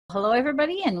Hello,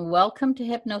 everybody, and welcome to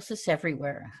Hypnosis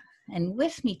Everywhere. And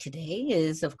with me today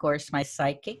is, of course, my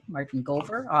sidekick, Martin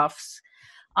Gover,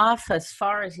 off as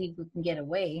far as he can get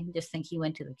away. Just think he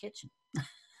went to the kitchen.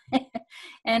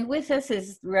 And with us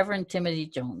is Reverend Tim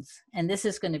Jones, and this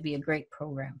is going to be a great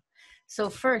program. So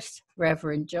first,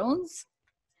 Reverend Jones,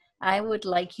 I would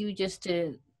like you just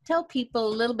to tell people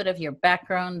a little bit of your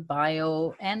background,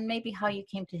 bio, and maybe how you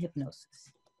came to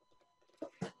hypnosis.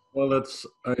 Well, it's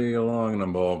a long and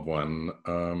involved one.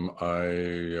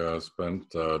 I spent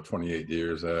 28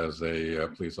 years as a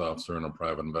police officer and a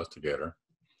private investigator.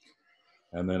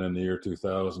 And then in the year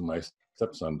 2000, my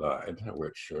stepson died,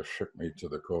 which shook me to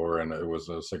the core, and it was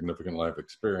a significant life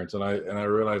experience. And I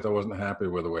realized I wasn't happy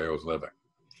with the way I was living.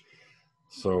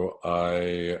 So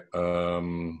I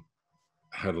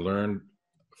had learned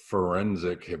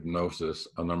forensic hypnosis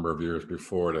a number of years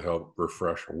before to help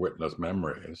refresh witness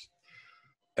memories.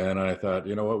 And I thought,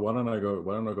 you know what? Why don't I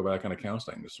go back into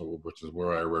counseling? So, which is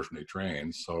where I originally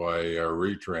trained. So I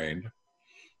retrained,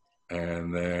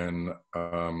 and then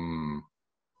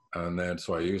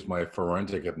so I used my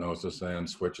forensic hypnosis and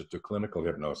switched it to clinical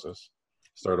hypnosis.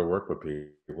 Started to work with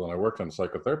people, and I worked in a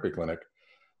psychotherapy clinic.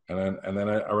 And then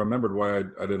I remembered why I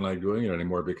didn't like doing it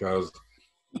anymore, because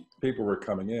people were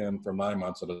coming in for 9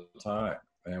 months at a time,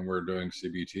 and we're doing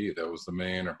CBT. That was the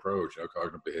main approach,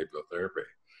 cognitive behavioral therapy.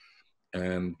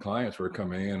 And clients were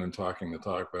coming in and talking the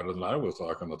talk better than I was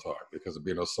talking the talk, because of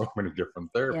so many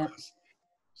different therapists. Yeah.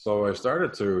 So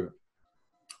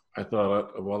I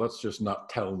thought, well, let's just not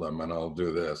tell them, and I'll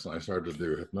do this. And I started to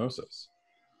do hypnosis.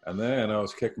 And then I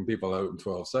was kicking people out in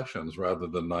 12 sessions rather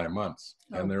than 9 months.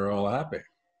 Oh. And they were all happy.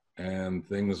 And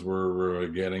things were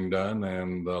getting done,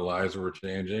 and the lives were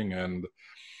changing. And,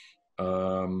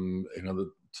 to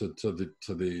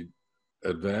the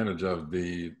advantage of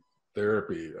the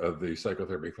therapy of the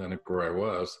psychotherapy clinic where I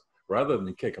was, rather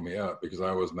than kicking me out, because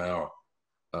I was now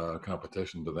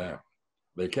competition to them,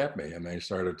 they kept me, and they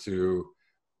started to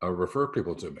refer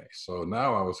people to me. So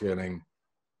now I was getting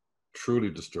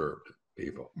truly disturbed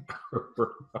people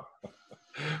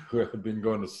who had been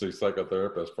going to see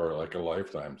psychotherapists for like a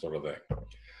lifetime sort of thing.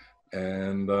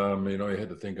 And, you had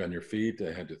to think on your feet.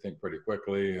 I had to think pretty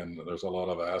quickly, and there's a lot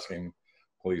of asking,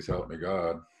 please help me,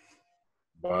 God.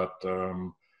 But,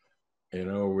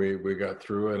 we got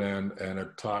through it, and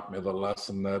it taught me the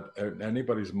lesson that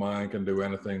anybody's mind can do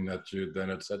anything then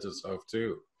it sets itself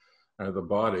to. And the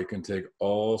body can take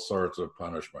all sorts of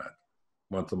punishment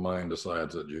once the mind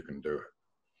decides that you can do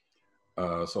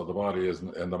it. So the body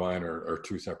and the mind are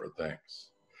two separate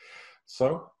things.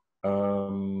 So,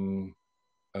 and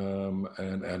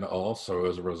also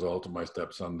as a result of my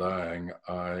stepson dying,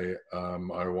 I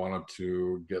wanted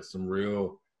to get some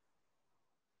real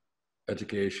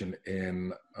education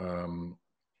in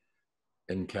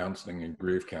counseling and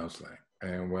grief counseling.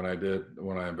 And when I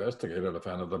investigated, I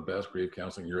found that the best grief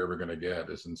counseling you're ever going to get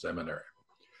is in seminary.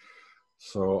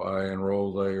 So I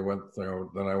enrolled,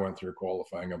 then I went through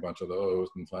qualifying a bunch of those,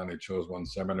 and finally chose one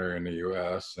seminary in the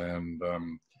US. And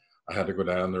I had to go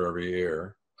down there every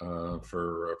year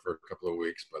for a couple of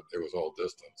weeks, but it was all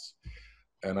distance.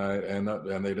 And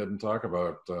they didn't talk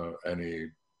about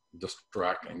any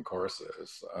distracting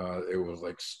courses. It was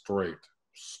like straight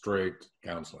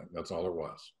counseling. That's all it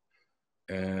was.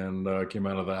 And I came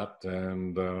out of that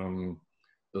and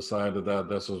decided that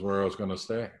this is where I was going to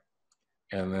stay.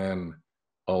 And then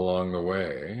along the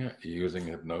way, using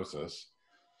hypnosis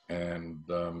and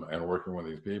working with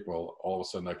these people, all of a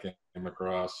sudden I came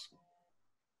across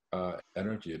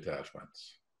energy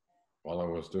attachments while I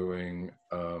was doing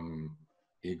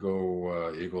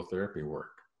ego therapy work.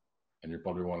 And you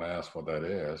probably want to ask what that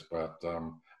is, but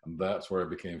that's where I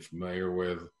became familiar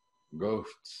with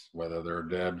ghosts, whether they're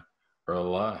dead or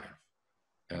alive.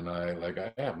 And I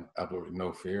have absolutely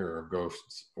no fear of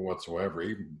ghosts whatsoever.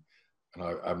 And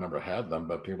I've never had them,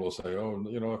 but people say, oh,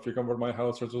 if you come over to my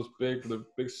house, there's this big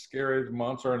scary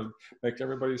monster, and it makes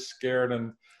everybody scared,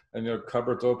 and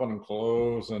cupboards open and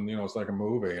close, and it's like a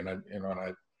movie. And I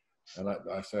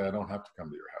say, I don't have to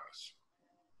come to your house.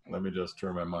 Let me just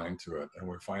turn my mind to it, and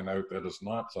we find out that it's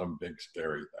not some big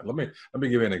scary thing. Let me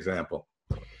give you an example.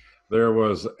 There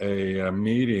was a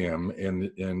medium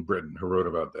in Britain who wrote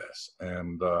about this,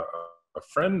 and a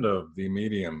friend of the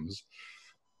medium's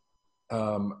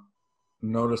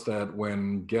noticed that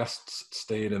when guests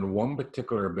stayed in one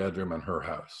particular bedroom in her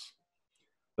house,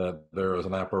 that there was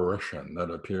an apparition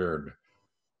that appeared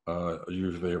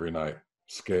usually every night,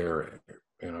 scary,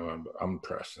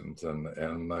 unpleasant,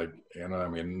 and like,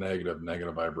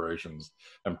 negative vibrations,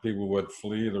 and people would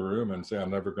flee the room and say, I'm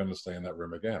never going to stay in that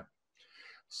room again.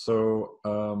 So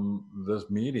this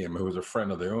medium, who was a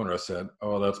friend of the owner, said,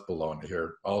 "Oh, that's baloney.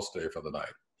 Here, I'll stay for the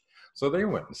night." So they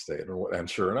went and stayed, and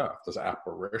sure enough, this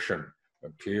apparition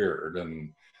appeared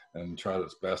and tried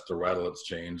its best to rattle its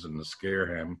chains and to scare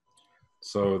him.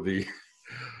 So the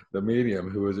medium,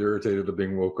 who was irritated at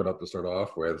being woken up to start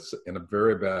off with, in a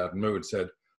very bad mood, said,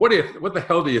 What the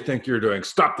hell do you think you're doing?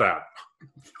 Stop that!"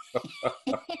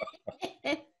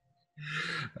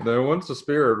 And then once the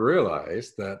spirit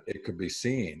realized that it could be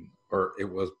seen, or it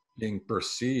was being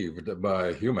perceived by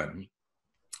a human,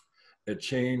 it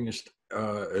changed.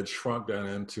 It shrunk down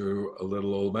into a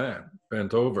little old man,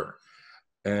 bent over.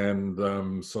 And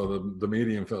so the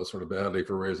medium felt sort of badly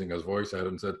for raising his voice at it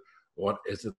and said, "What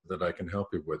is it that I can help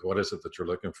you with? What is it that you're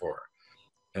looking for?"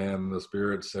 And the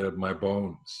spirit said, My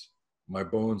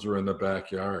bones are in the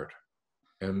backyard,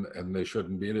 and they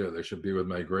shouldn't be there. They should be with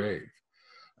my grave."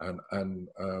 And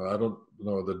I don't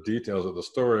know the details of the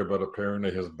story, but apparently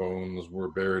his bones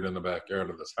were buried in the backyard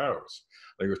of this house.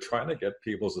 He was trying to get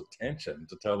people's attention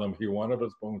to tell them he wanted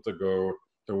his bones to go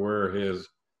to where his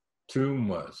tomb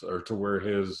was, or to where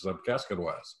his casket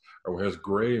was, or where his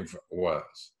grave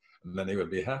was, and then he would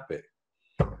be happy.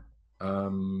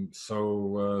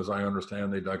 So as I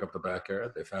understand, they dug up the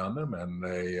backyard, they found him, and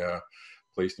they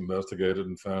police investigated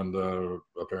and found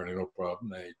apparently no problem.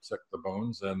 They took the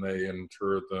bones and they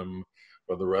interred them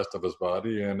with the rest of his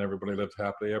body, and everybody lived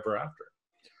happily ever after.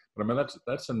 But I mean,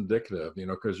 that's indicative,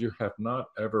 because you have not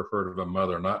ever heard of a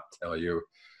mother not tell you,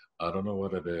 "I don't know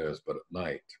what it is, but at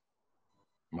night,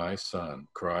 my son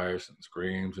cries and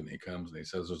screams, and he comes and he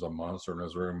says there's a monster in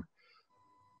his room."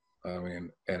 I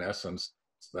mean, in essence,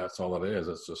 that's all it is.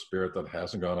 It's a spirit that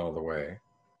hasn't gone all the way,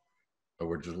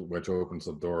 which opens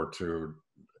the door to,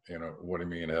 what do you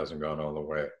mean it hasn't gone all the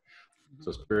way? It's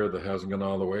a spirit that hasn't gone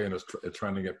all the way, and it's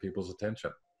trying to get people's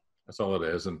attention. That's all it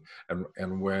is. And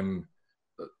when,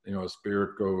 a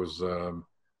spirit goes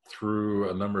through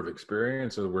a number of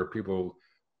experiences where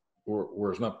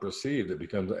where it's not perceived, it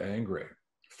becomes angry,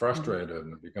 frustrated,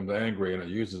 and it becomes angry, and it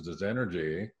uses its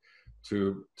energy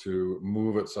to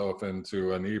move itself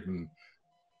into an even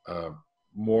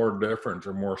more different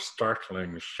or more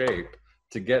startling shape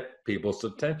to get people's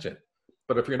attention.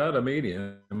 But if you're not a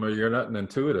medium or you're not an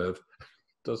intuitive,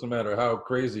 it doesn't matter how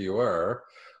crazy you are.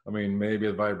 I mean, maybe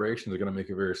the vibration is going to make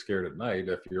you very scared at night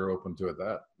if you're open to it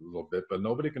that little bit, but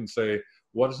nobody can say,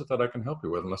 "What is it that I can help you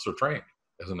with?" unless they're trained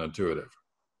as an intuitive.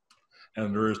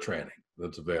 And there is training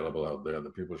that's available out there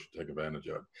that people should take advantage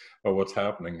of. But what's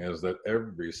happening is that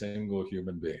every single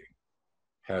human being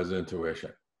has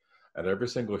intuition. And every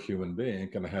single human being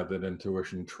can have that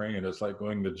intuition trained. It's like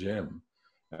going to the gym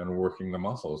and working the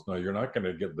muscles. No, you're not going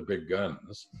to get the big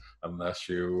guns unless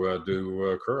you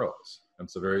do curls. And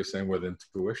it's the very same with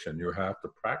intuition. You have to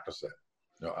practice it.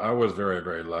 I was very,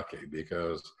 very lucky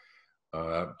because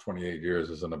 28 years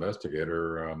as an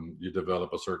investigator, you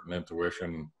develop a certain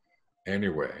intuition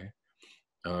anyway.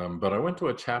 But I went to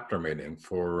a chapter meeting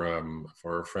for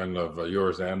a friend of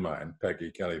yours and mine,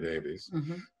 Peggy Kelly Davies,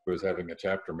 who was having a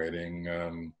chapter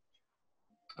meeting.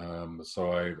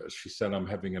 So she said, "I'm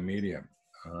having a medium,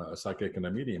 a psychic and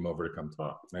a medium over to come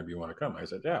talk. Maybe you want to come?" I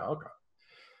said, "Yeah, I'll come."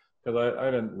 Because I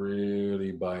didn't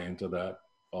really buy into that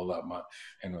all that much,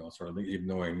 sort of, even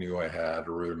though I knew I had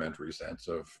a rudimentary sense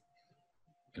of,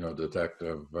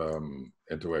 detective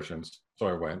intuitions. So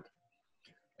I went.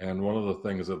 And one of the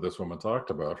things that this woman talked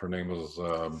about, her name was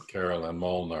Carolyn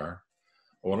Molnar.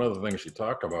 One of the things she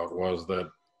talked about was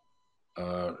that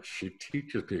she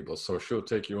teaches people. So she'll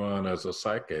take you on as a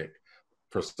psychic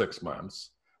for 6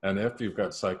 months. And if you've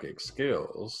got psychic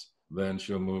skills, then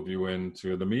she'll move you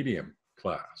into the medium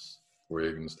class where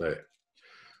you can stay.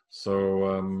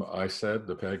 So I said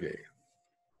to Peggy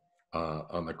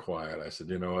on the quiet, I said,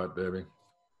 "You know what, baby?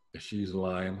 If she's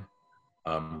lying,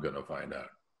 I'm going to find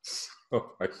out."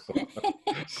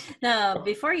 Now,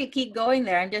 before you keep going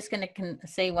there, I'm just going to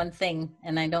say one thing,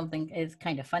 and I don't think it's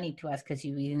kind of funny to us because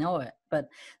you know it, but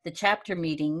the chapter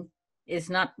meeting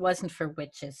wasn't for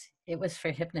witches; it was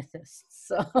for hypnotists.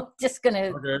 So, just going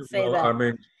to say that. I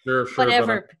mean, sure,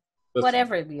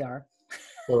 whatever we are.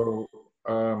 So,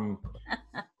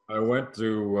 I went to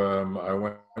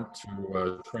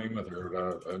train with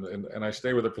her, and I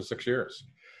stayed with her for 6 years.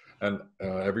 And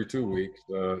every 2 weeks,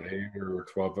 8 or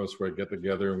 12 of us would get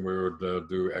together and we would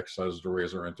do exercises to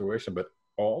raise our intuition. But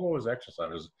all those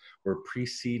exercises were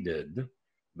preceded,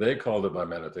 they called it by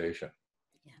meditation,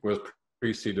 was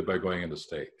preceded by going into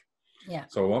state. Yeah.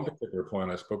 So at one particular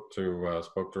point, I spoke to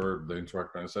her, the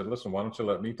instructor, and I said, "Listen, why don't you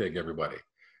let me take everybody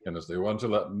in this day? Why don't you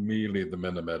let me lead them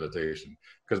into meditation?"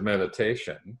 Because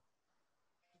meditation,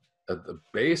 at the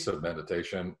base of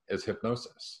meditation, is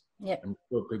hypnosis. Yeah. And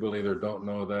people either don't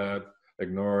know that,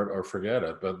 ignore it, or forget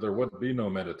it. But there would be no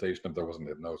meditation if there wasn't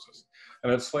hypnosis.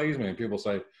 And it slays me. And people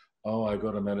say, "Oh, I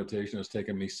go to meditation. It's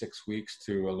taken me 6 weeks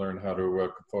to learn how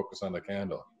to focus on the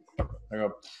candle." I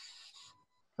go,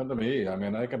 "Come to me. I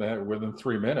mean, I can have within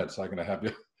 3 minutes. I can have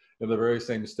you in the very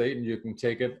same state, and you can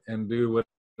take it and do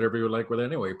whatever you like with it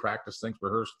anyway. Practice things,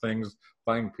 rehearse things,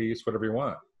 find peace, whatever you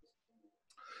want."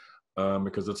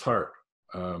 Because it's hard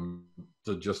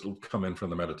to just come in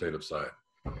from the meditative side.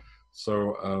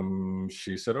 So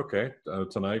she said, "Okay,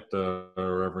 tonight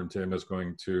Reverend Tim is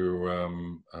going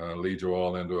to lead you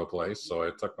all into a place." So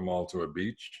I took them all to a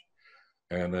beach,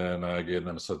 and then I gave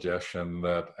them a suggestion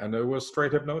and it was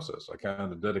straight hypnosis. I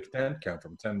kind of did a 10 count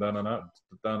from 10 down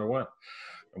to 1.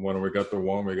 And when we got to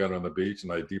 1, we got on the beach,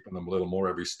 and I deepened them a little more.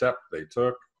 Every step they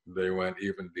took, they went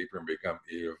even deeper and become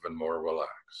even more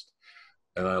relaxed.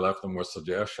 And I left them with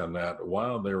suggestion that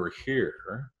while they were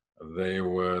here, they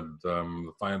would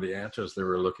find the answers they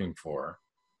were looking for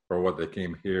what they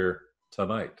came here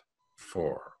tonight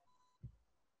for.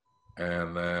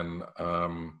 And then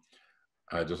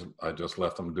I just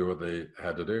left them do what they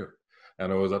had to do.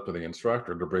 And it was up to the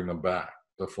instructor to bring them back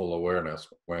to full awareness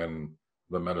when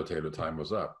the meditative time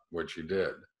was up, which he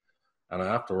did. And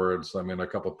afterwards, I mean, a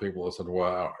couple of people said,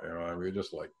 "Wow, you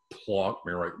just like plonked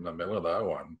me right in the middle of that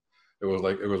one." It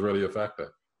was really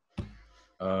effective.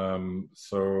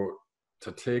 So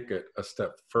to take it a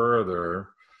step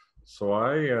further, so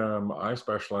I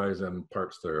specialize in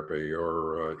parts therapy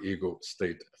or ego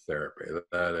state therapy.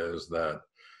 That is that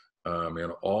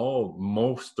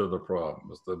most of the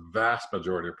problems, the vast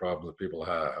majority of problems that people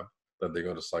have that they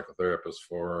go to psychotherapists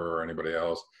for or anybody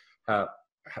else have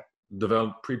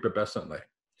developed prepubescently.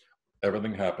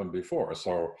 Everything happened before.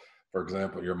 So, for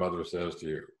example, your mother says to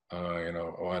you, "Oh,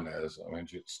 Inez, I mean,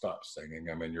 you stop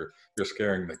singing. I mean, you're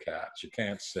scaring the cats. You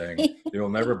can't sing. You'll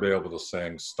never be able to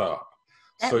sing. Stop."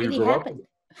 That So you really grew happened.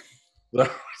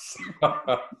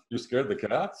 up. You scared the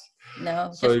cats.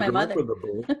 No, So just you my grew up mother.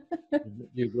 with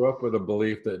you grew up with a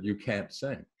belief that you can't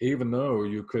sing, even though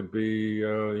you could be,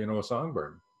 a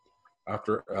songbird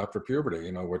after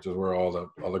puberty. Which is where all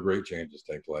the great changes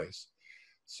take place.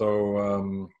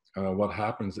 So what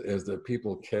happens is that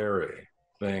people carry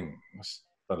things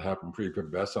that happen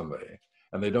prepubescently,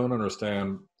 and they don't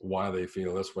understand why they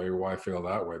feel this way or why feel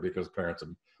that way, because parents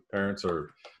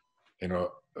are,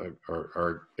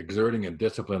 are exerting a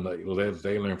discipline that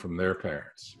they learn from their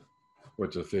parents,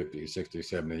 which is 50, 60,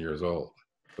 70 years old,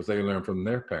 because they learn from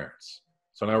their parents.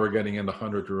 So now we're getting into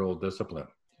 100-year-old discipline,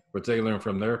 which they learn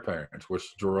from their parents,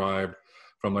 which derived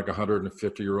from like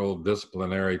 150-year-old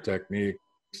disciplinary techniques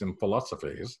and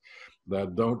philosophies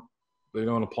that don't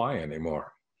apply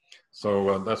anymore.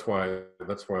 So that's why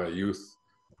youth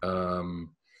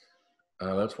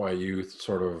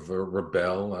sort of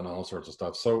rebel and all sorts of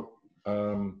stuff. So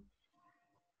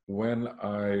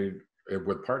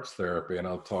with parts therapy, and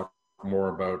I'll talk more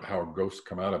about how ghosts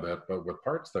come out of it, but with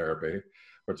parts therapy,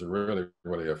 which is really,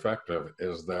 really effective,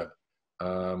 is that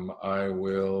I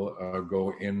will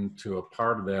go into a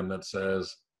part of them that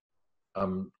says,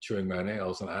 "I'm chewing my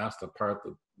nails," and ask the part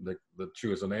that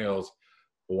chews the nails,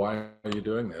 "Why are you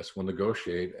doing this?" We'll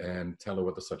negotiate and tell her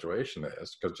what the situation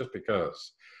is, because just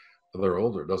because they're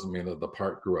older doesn't mean that the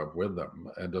part grew up with them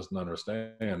and doesn't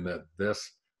understand that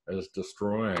this is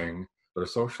destroying their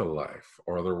social life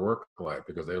or their work life,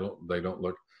 because they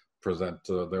don't present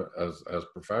as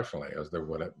professionally as they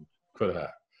could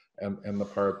have, and the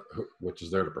part which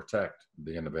is there to protect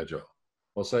the individual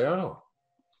will say, "Oh,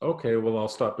 okay, well, I'll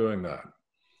stop doing that."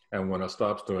 And when it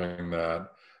stops doing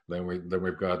that, then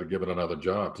we've got to give it another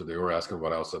job to do, or ask it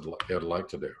what else it'd like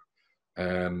to do.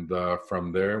 And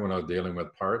from there, when I was dealing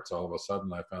with parts, all of a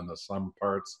sudden I found that some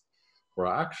parts were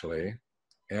actually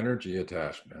energy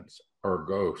attachments or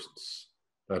ghosts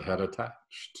that had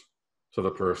attached to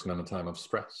the person in a time of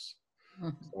stress.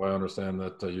 Mm-hmm. So I understand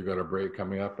that you got a break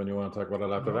coming up, and you want to talk about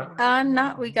it after that?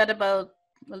 Not. We got about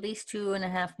at least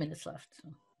 2.5 minutes left.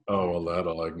 So. Oh,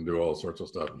 well, I can do all sorts of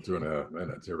stuff in 2.5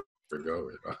 minutes. Here we go.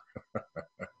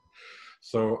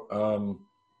 So,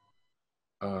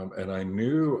 and I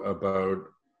knew about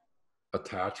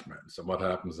attachments. And what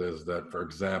happens is that, for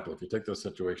example, if you take this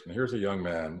situation, here's a young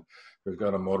man who's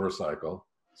got a motorcycle.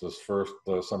 It's his first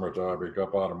summer job. He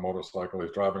got out a motorcycle.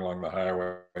 He's driving along the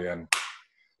highway, and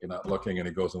you're not looking, and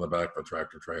he goes in the back of a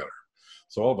tractor trailer.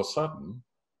 So all of a sudden,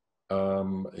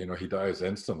 he dies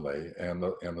instantly, and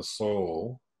the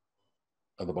soul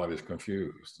of the body is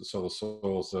confused. So the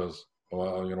soul says,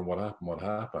 "Well, what happened? What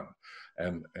happened?"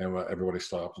 And everybody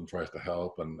stops and tries to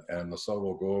help, and the soul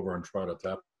will go over and try to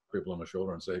tap people on the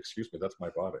shoulder and say, "Excuse me, that's my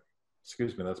body.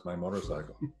 Excuse me, that's my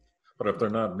motorcycle." But if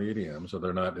they're not mediums or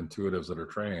they're not intuitives that are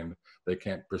trained, they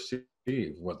can't perceive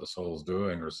what the soul's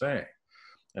doing or saying.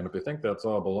 And if you think that's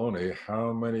all baloney,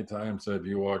 how many times have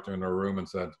you walked in a room and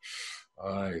said,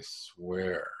 I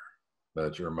swear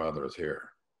that your mother is here?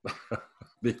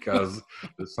 Because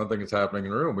there's something that's happening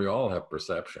in the room. We all have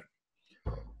perception.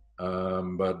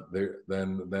 But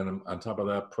then on top of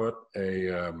that, put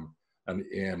an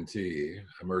EMT,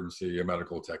 emergency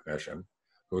medical technician,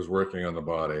 who's working on the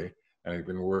body, and he's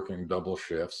been working double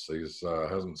shifts. He's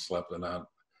hasn't slept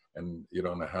and you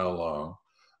don't know how long.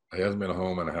 He hasn't been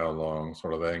home in how long,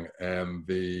 sort of thing. And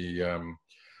the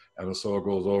soul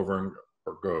goes over and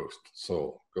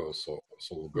soul goes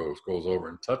over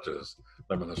and touches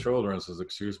them on the shoulder and says,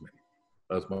 "Excuse me,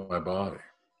 that's my body."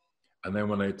 And then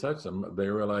when they touch them, they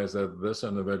realize that this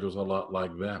individual's a lot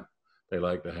like them. They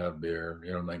like to have beer,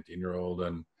 19-year-old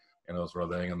and, sort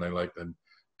of thing. And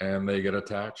and they get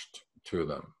attached to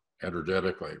them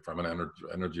energetically from an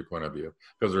energy point of view,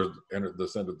 because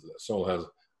the soul has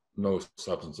no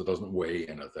substance. It doesn't weigh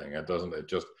anything.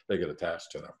 They get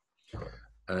attached to them.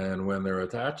 And when they're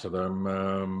attached to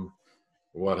them,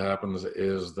 what happens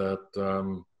is that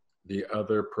the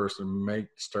other person may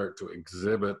start to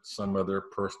exhibit some other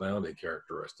personality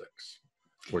characteristics,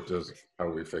 which is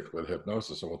how we fix with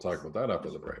hypnosis. So we'll talk about that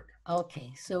after the break.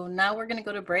 Okay, so now we're going to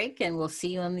go to break, and we'll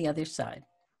see you on the other side.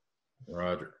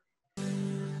 Roger.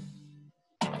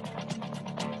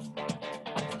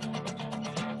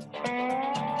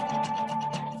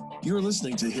 You're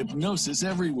listening to Hypnosis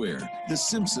Everywhere, the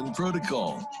Simpson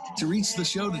Protocol. To reach the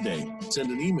show today,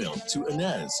 send an email to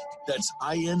Inez, that's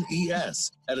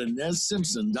INES, at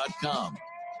InezSimpson.com.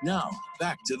 Now,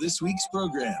 back to this week's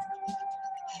program.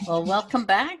 Well, welcome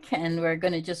back, and we're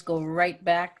going to just go right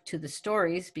back to the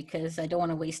stories because I don't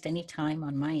want to waste any time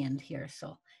on my end here.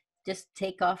 So just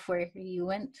take off where you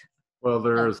went. Well,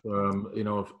 there's,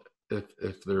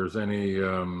 if there's any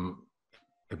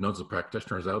hypnosis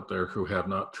practitioners out there who have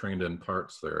not trained in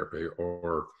parts therapy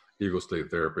or ego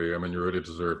state therapy, I mean, you really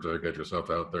deserve to get yourself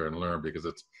out there and learn, because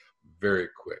it's very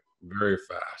quick, very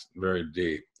fast, very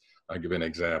deep. I'll give you an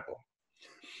example.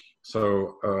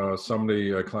 So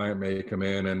a client may come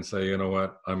in and say, you know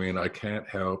what, I mean, I can't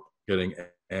help getting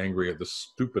angry at the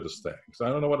stupidest things. I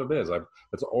don't know what it is.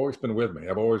 It's always been with me.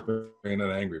 I've always been an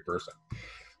angry person.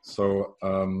 So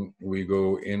we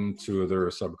go into their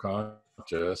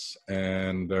subconscious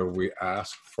and we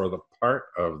ask for the part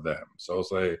of them. So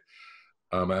say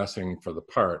I'm asking for the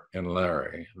part in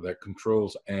Larry that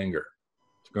controls anger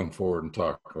to come forward and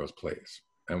talk to us, please.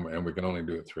 And we can only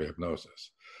do it through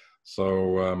hypnosis.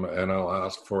 So, and I'll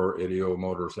ask for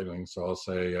ideomotor signaling. So I'll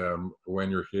say, when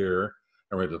you're here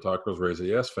and ready to talk to us, raise a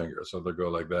yes finger. So they'll go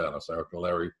like that. I'll say, okay,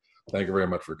 Larry, thank you very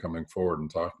much for coming forward and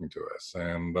talking to us.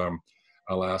 And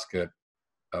I'll ask it,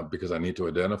 because I need to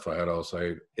identify it. I'll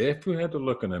say, if you had to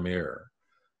look in a mirror,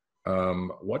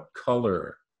 what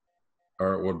color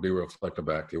would be reflected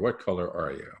back to you? What color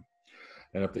are you?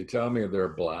 And if they tell me they're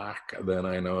black, then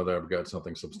I know that I've got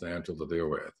something substantial to deal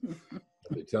with. If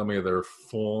they tell me they're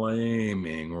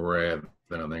flaming red,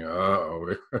 then I think,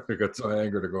 oh, we got some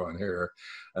anger to go on here.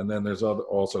 And then there's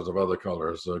all sorts of other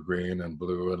colors, green and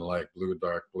blue and light blue,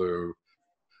 dark blue,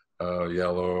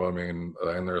 yellow. I mean,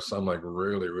 and there's some like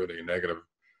really, really negative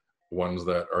ones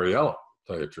that are yellow, to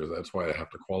tell you the truth. That's why I have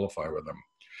to qualify with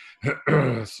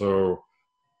them. So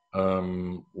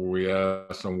we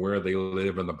ask them where they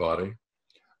live in the body.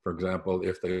 For example,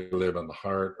 if they live in the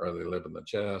heart, or they live in the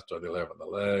chest, or they live in the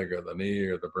leg, or the knee,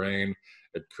 or the brain,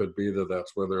 it could be that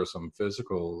that's where there are some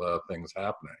physical things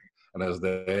happening. And as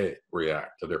they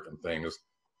react to different things,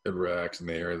 it reacts in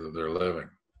the area that they're living.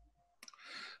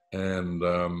 And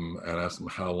ask them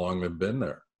how long they've been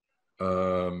there.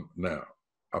 Now,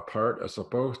 a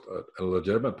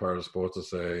legitimate part is supposed to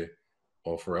say,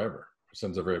 "Oh, forever,"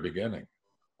 since the very beginning,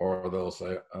 or they'll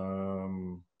say,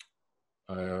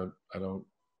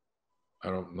 I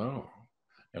don't know.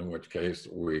 In which case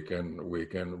we can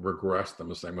regress them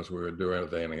the same as we would do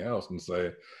anything else, and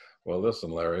say, well,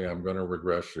 listen, Larry, I'm going to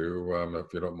regress you.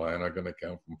 If you don't mind, I'm going to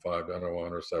count from 5 down to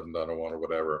 1 or 7 down to 1 or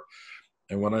whatever.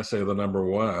 And when I say the number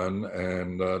 1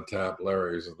 and tap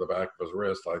Larry's at the back of his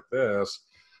wrist like this,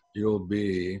 you'll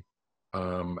be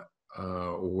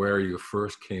where you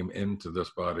first came into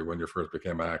this body when you first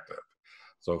became active.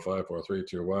 So 5, 4, 3,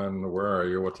 2, 1, where are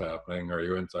you? What's happening? Are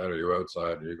you inside? Are you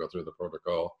outside? You go through the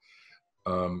protocol.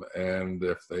 And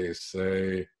if they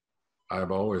say, I've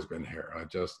always been here, I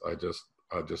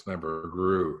just never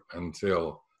grew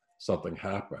until something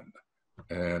happened.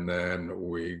 And then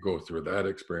we go through that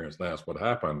experience. That's what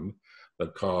happened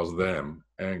that caused them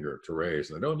anger to raise.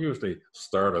 They don't usually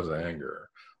start as anger.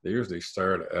 They usually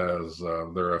start as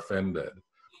they're offended,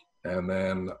 and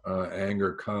then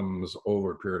anger comes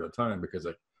over a period of time because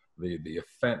the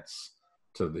offense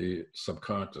to the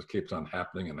subconscious keeps on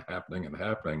happening and happening and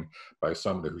happening by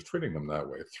somebody who's treating them that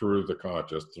way through the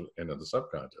conscious into the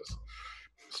subconscious.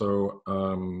 So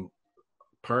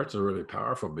parts are really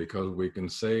powerful because we can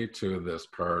say to this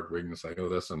part, we can say, oh,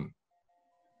 listen,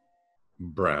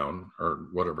 brown or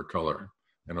whatever color,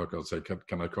 and I'll say,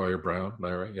 can I call you Brown,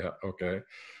 Larry? Yeah, okay.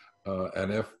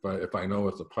 And if I know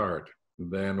it's a part,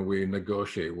 then we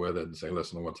negotiate with it and say,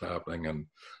 listen, what's happening in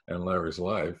Larry's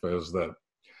life is that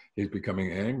he's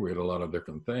becoming angry at a lot of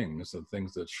different things and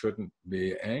things that shouldn't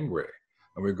be angry.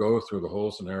 And we go through the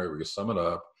whole scenario, we sum it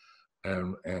up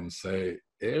and say,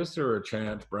 is there a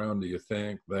chance, Brown, do you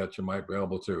think that you might be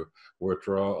able to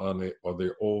withdraw on the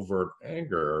overt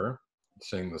anger,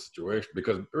 seeing the situation?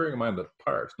 Because bearing in mind that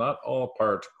parts, not all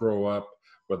parts grow up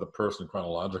with the person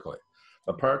chronologically.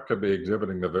 A part could be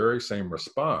exhibiting the very same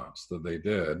response that they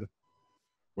did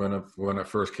when it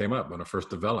first came up, when it first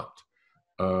developed.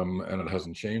 And it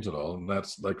hasn't changed at all. And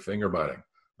that's like finger biting.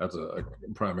 That's a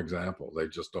prime example. They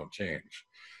just don't change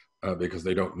because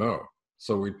they don't know.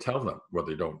 So we tell them what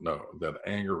they don't know, that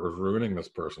anger was ruining this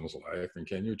person's life, and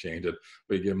can you change it?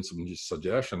 We give them some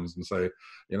suggestions and say,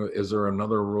 is there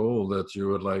another role that you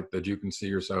would like, that you can see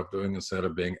yourself doing instead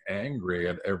of being angry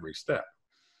at every step?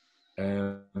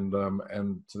 And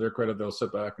to their credit, they'll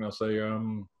sit back and they'll say,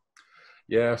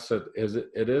 yes,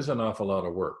 it is an awful lot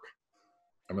of work.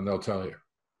 I mean, they'll tell you.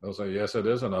 They'll say, yes, it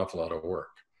is an awful lot of work.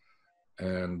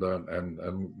 And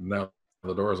now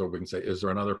the door is open. We can say, is there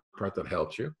another part that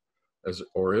helps you?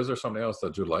 Or is there something else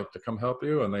that you'd like to come help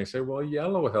you? And they say, well,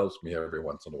 yellow helps me every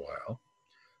once in a while.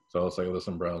 So I'll say,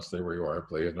 listen, Brown, stay where you are,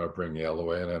 please. And I'll bring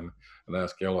yellow in and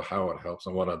ask yellow how it helps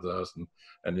and what it does.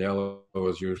 And yellow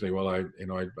is usually, well, I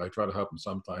try to help him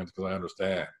sometimes because I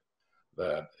understand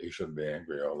that he shouldn't be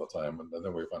angry all the time. And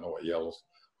then we find out what yellow's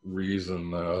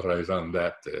raison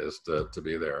d'être is to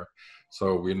be there.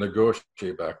 So we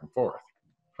negotiate back and forth.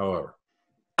 However,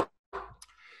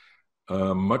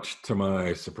 much to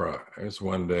my surprise,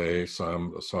 one day, so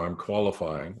I'm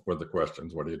qualifying with the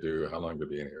questions. What do you do? How long to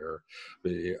be in here?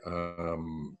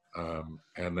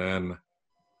 And then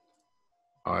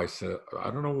I said, I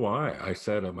don't know why. I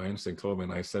said, my instinct told me,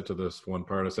 and I said to this one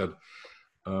part, I said,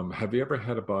 have you ever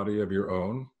had a body of your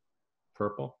own,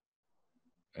 Purple?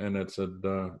 And it said,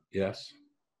 yes.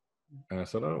 And I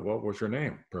said, oh, what was your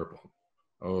name, Purple?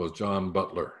 Oh, it was John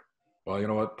Butler. Well, you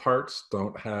know what? Parts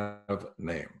don't have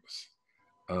names,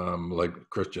 like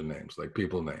Christian names, like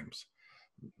people names.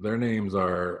 Their names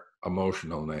are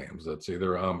emotional names. It's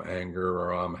either I'm anger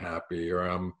or I'm happy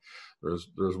or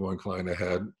there's one client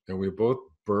ahead, and we both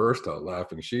burst out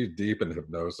laughing. She's deep in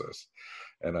hypnosis.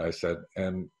 And I said,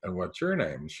 and what's your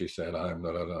name? She said, I'm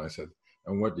da, da, da. I said,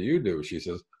 and what do you do? She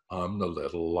says, I'm the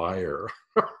little liar.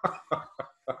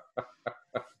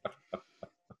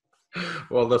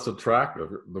 Well, that's attractive.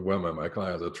 The women, my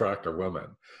clients, attractive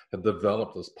women, had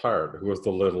developed this part who was the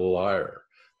little liar,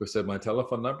 who said, my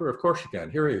telephone number? Of course you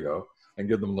can. Here you go. And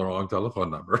give them the wrong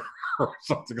telephone number or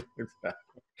something like that.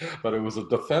 But it was a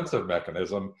defensive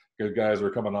mechanism. Good guys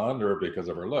were coming on to her because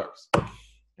of her looks.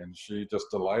 And she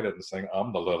just delighted in saying,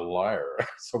 I'm the little liar.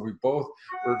 So we both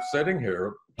were sitting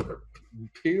here,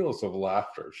 peals of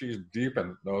laughter. She's deep in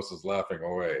hypnosis, laughing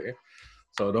away.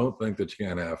 So don't think that you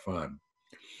can't have fun.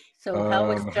 So how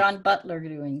is John Butler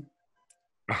doing?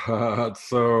 Then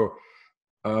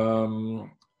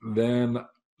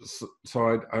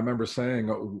I remember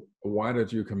saying, why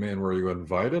did you come in? Were you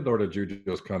invited or did you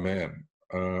just come in?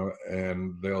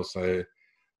 And they'll say,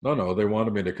 no, they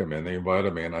wanted me to come in. They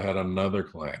invited me. And I had another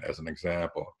client, as an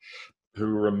example, who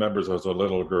remembers as a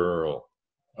little girl.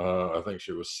 I think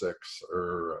she was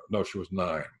she was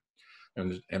 9.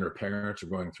 And her parents are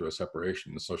going through a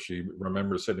separation. So she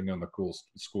remembers sitting on the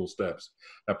school steps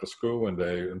after school one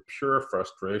day in pure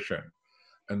frustration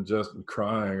and just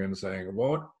crying and saying,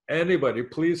 won't anybody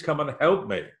please come and help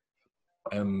me?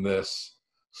 And this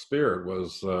spirit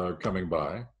was coming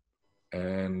by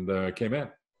and came in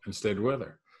and stayed with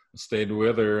her. Stayed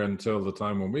with her until the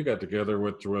time when we got together,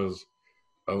 which was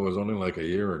only like a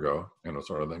year ago,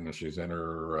 sort of thing. And she's in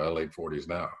her late 40s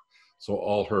now. So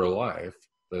all her life,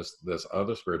 this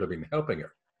other spirit had been helping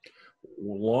her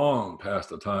long past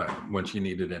the time when she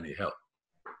needed any help.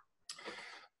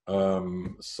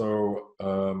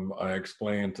 I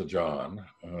explained to John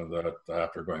that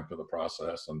after going through the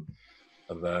process and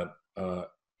that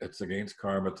it's against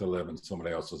karma to live in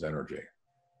somebody else's energy.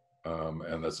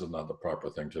 And this is not the proper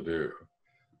thing to do.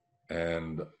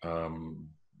 And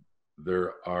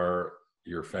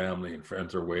your family and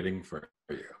friends are waiting for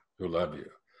you, who love you.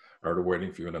 are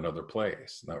waiting for you in another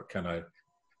place. Now, can I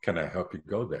help you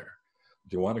go there?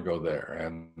 Do you want to go there?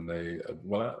 And they,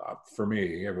 well, for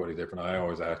me, everybody's different. I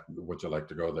always ask, would you like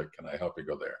to go there? Can I help you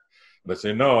go there? And they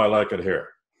say, no, I like it here.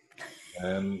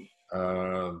 And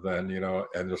then, you know,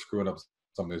 and they're screwing up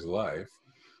somebody's life.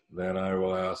 Then I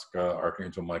will ask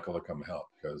Archangel Michael to come help,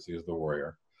 because he's the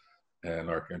warrior. And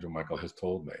Archangel Michael has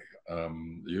told me,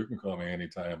 you can call me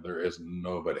anytime. There is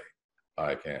nobody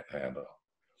I can't handle.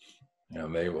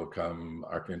 And they will come,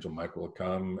 Archangel Michael will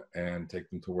come and take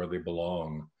them to where they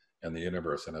belong in the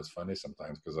universe. And it's funny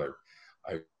sometimes, because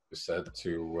I've said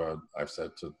to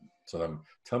them,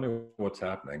 tell me what's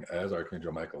happening as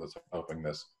Archangel Michael is helping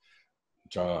this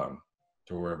John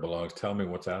to where it belongs. Tell me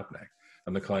what's happening.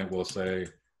 And the client will say,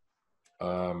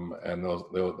 and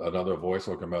another voice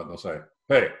will come out and they'll say,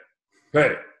 hey,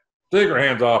 take your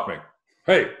hands off me.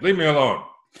 Hey, leave me alone.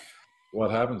 What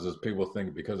happens is people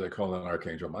think, because they call in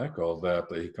Archangel Michael, that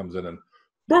he comes in and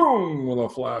boom, with a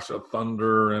flash of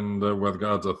thunder and with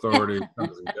God's authority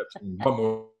comes and gets you,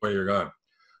 boom, away you're gone.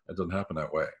 It doesn't happen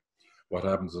that way. What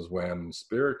happens is when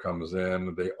spirit comes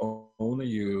in, they only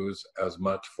use as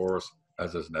much force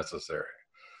as is necessary.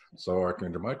 So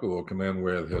Archangel Michael will come in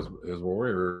with his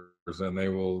warriors, and they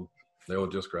will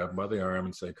just grab him by the arm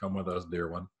and say, come with us, dear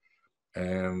one.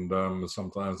 And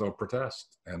sometimes they'll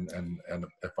protest. And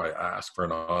if I ask for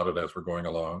an audit as we're going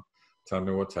along, tell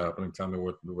me what's happening, tell me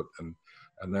what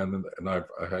and I've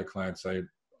had clients say,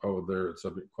 oh, it's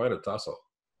quite a tussle.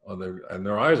 Oh, and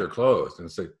their eyes are closed,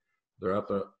 and say, they're up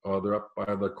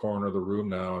by the corner of the room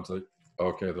now. And say,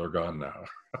 okay, they're gone now.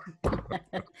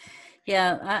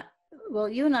 Yeah. Well,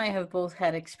 you and I have both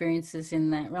had experiences in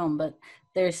that realm, but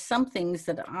there's some things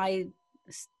that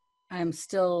I'm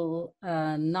still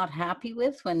not happy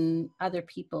with when other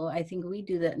people, I think we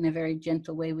do that in a very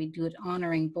gentle way. We do it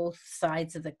honoring both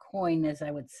sides of the coin, as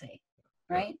I would say,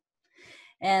 right?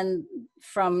 And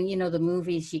from, you know, the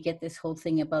movies, you get this whole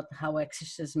thing about how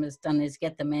exorcism is done is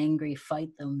get them angry,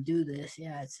 fight them, do this.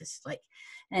 Yeah, it's just like,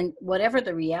 and whatever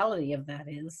the reality of that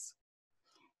is,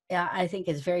 yeah, I think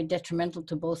it's very detrimental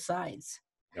to both sides.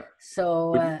 Yeah.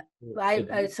 So,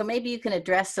 so maybe you can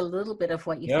address a little bit of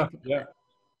what you think about that.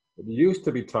 It used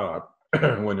to be taught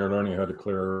when you're learning how to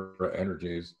clear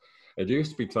energies. It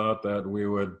used to be taught that we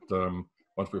would,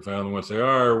 once we found them, we'd say,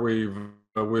 "Oh,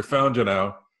 we've found you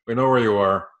now. We know where you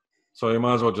are, so you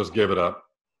might as well just give it up."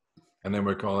 And then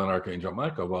we call in Archangel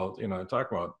Michael. Well, you know,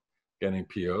 talk about getting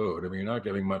PO'd. I mean, you're not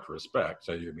giving much respect.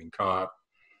 So you've been caught.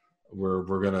 We're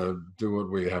going to do what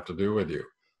we have to do with you.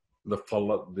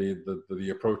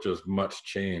 The approach is much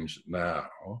changed now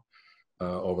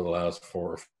over the last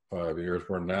 4 or 5 years.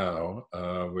 Where now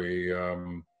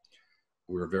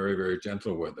we're very, very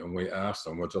gentle with them. We ask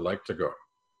them, would you like to go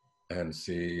and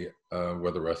see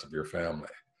with the rest of your family?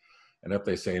 And if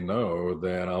they say no,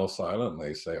 then I'll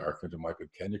silently say, Archangel Michael,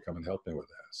 can you come and help me with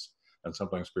this? And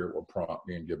sometimes Spirit will prompt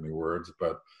me and give me words,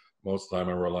 but most of the time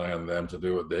I rely on them to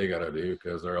do what they got to do,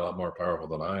 because they're a lot more powerful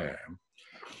than I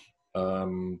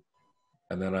am.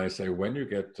 And then I say, when you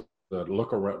get to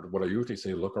look around, what I usually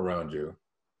say, look around you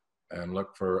and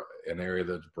look for an area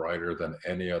that's brighter than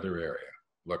any other area.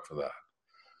 Look for that.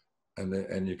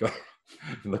 And you go,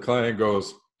 and the client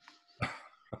goes, I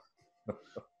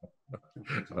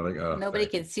think, nobody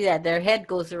can see that. Their head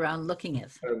goes around looking at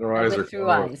them. And their eyes are through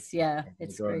closed. eyes. Yeah,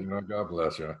 it's great. You know, God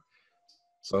bless you.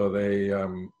 So they,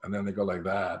 and then they go like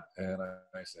that. And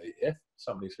I say, if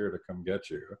somebody's here to come get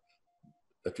you,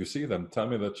 if you see them, tell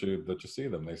me that you see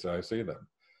them. They say, I see them.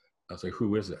 I say,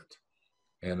 who is it?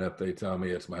 And if they tell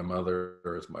me it's my mother,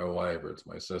 or it's my wife, or it's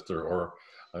my sister, or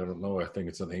I don't know, I think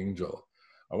it's an angel.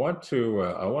 I want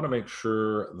to make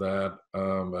sure that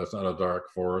it's not a dark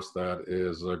force that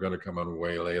is going to come and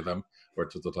waylay them,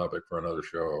 which is the topic for another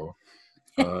show.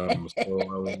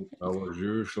 So I will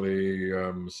usually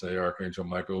say, Archangel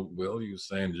Michael, will you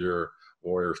send your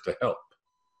warriors to help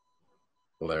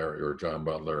Larry or John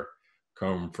Butler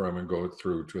come from and go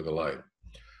through to the light?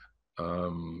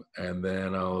 And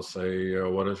then I'll say,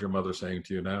 what is your mother saying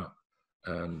to you now?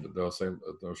 And they'll say,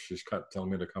 she's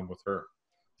telling me to come with her.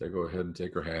 They go ahead and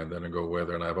take her hand then and go with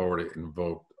her. And I've already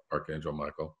invoked Archangel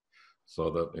Michael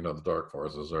so that, you know, the dark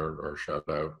forces are shut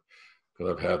out,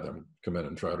 because I've had them come in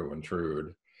and try to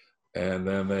intrude. And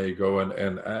then they go in,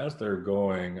 and as they're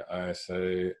going, I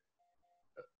say,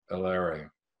 Larry,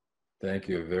 thank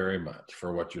you very much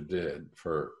for what you did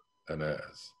for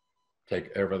Inez.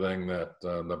 Take everything that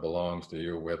belongs to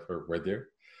you with you.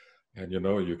 And you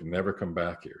know, you can never come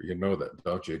back here. You know that,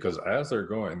 don't you? Because as they're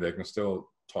going, they can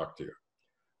still talk to you.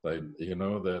 Like, you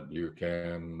know that you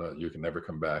can never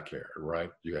come back here, right?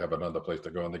 You have another place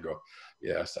to go. And they go,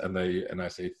 yes. And I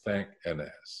say, thank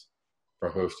Inez. for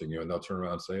hosting you, and they'll turn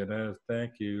around and say,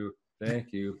 thank you,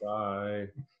 bye,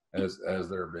 as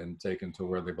they're been taken to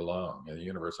where they belong in the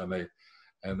universe, and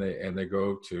they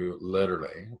go to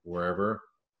literally wherever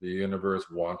the universe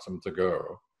wants them to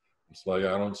go. It's like,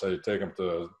 I don't say take them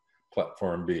to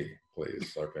platform B,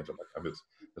 please. Okay,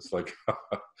 it's like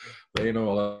they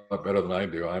know a lot better than I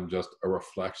do. I'm just a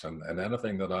reflection, and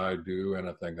anything that I do,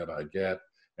 anything that I get,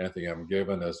 anything I'm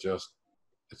given is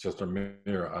it's just a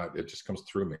mirror. It just comes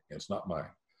through me. It's not mine.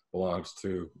 It belongs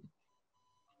to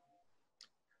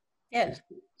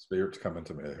spirits coming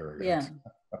to me here again.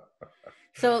 Yeah.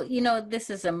 So, this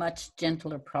is a much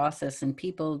gentler process, and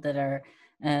people that are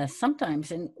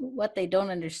sometimes, and what they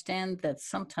don't understand, that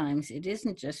sometimes it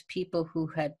isn't just people who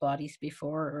had bodies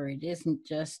before, or it isn't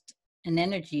just an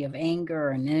energy of anger or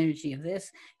an energy of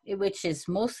this, which is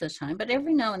most of the time, but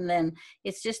every now and then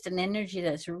it's just an energy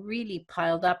that's really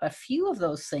piled up, a few of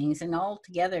those things, and all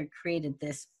together created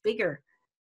this bigger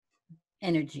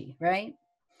energy, right?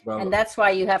 Well, and that's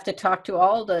why you have to talk to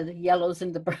all the yellows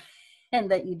in the brain and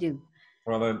that you do.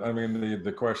 Well, I mean,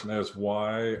 the question is,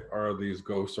 why are these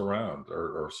ghosts around,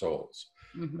 or souls?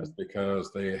 Mm-hmm. It's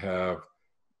because they have,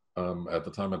 at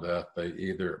the time of death, they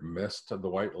either missed the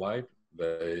white light,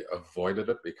 they avoided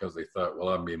it because they thought, well,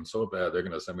 I'm being so bad, they're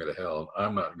going to send me to hell, and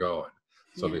I'm not going.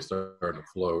 So they started to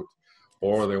float,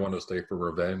 or they want to stay for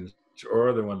revenge,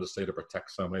 or they wanted to stay to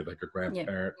protect somebody, like a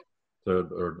grandparent,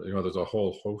 or there's a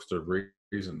whole host of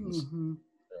reasons. Mm-hmm.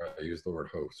 I use the word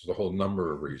host. There's a whole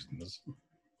number of reasons.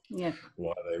 Yeah.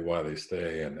 Why they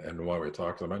stay and why we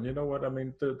talk to them. And you know what? I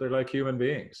mean, they're like human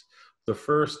beings.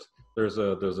 There's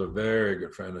a very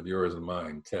good friend of yours and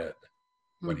mine, Ted,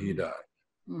 when he died.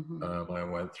 Mm-hmm. I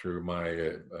went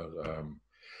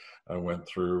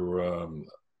through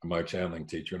my channeling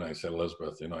teacher, and I said,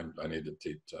 Elizabeth, I need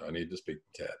to speak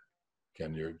to Ted.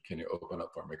 Can you open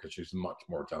up for me? Because she's much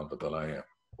more talented than I am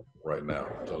right now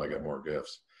until I get more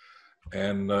gifts.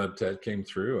 And Ted came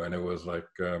through, and it was like,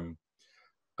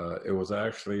 it was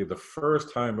actually the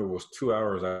first time. It was 2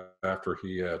 hours after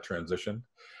he transitioned.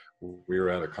 We were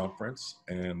at a conference,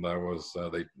 and I was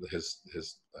his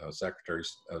secretary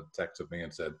texted me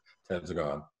and said, Ted's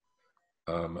gone.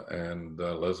 And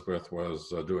Elizabeth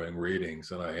was doing readings,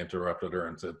 and I interrupted her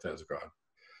and said, Ted's gone.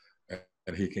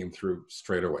 And he came through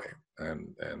straight away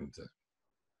and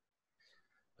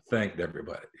thanked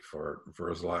everybody for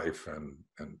his life and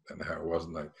how it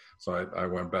wasn't like. So I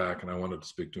went back and I wanted to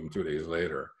speak to him 2 days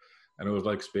later, and it was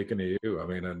like speaking to you. I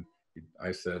mean, and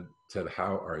I said, Ted,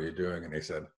 how are you doing? And he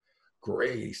said,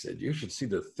 great. He said, you should see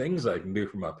the things I can do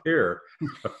from up here.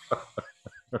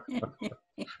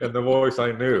 And the voice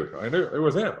I knew it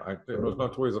was him. There was no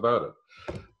two ways about it.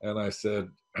 And I said,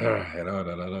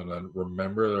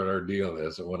 remember that our deal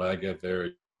is that when I get there,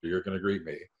 you're going to greet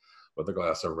me with a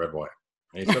glass of red wine.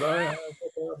 And he said,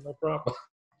 no problem.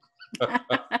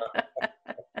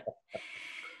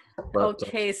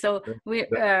 Okay, so we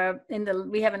have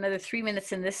another 3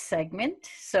 minutes in this segment.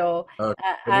 So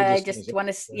I just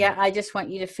want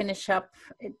you to finish up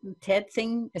the Ted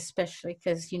thing, especially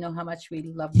because you know how much we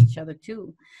love each other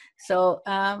too. So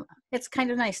it's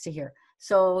kind of nice to hear.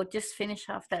 So just finish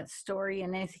off that story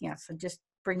and anything else. So just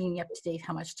bringing you up to date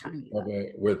how much time you have.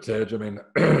 Okay, with Ted, I mean,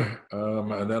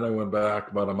 and then I went back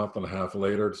about a month and a half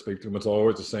later to speak to him. It's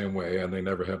always the same way, and they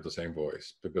never have the same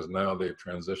voice because now they've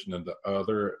transitioned into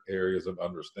other areas of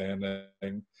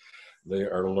understanding. They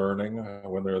are learning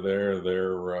when they're there.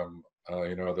 They're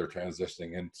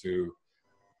transitioning into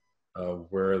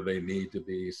where they need to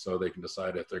be, so they can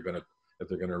decide if they're going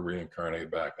to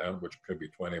reincarnate back down, which could be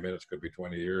 20 minutes, could be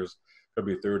 20 years, could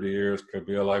be 30 years, could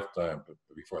be a lifetime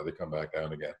before they come back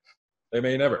down again. They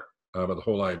may never. But the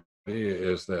whole idea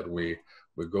is that we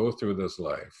go through this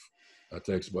life. It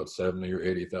takes about 70 or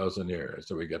 80,000 years.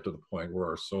 So we get to the point where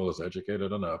our soul is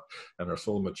educated enough and our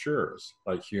soul matures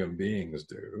like human beings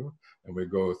do. And we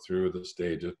go through the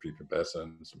stages,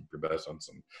 prepubescence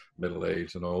and middle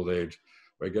age and old age.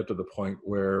 We get to the point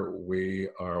where we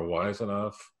are wise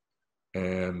enough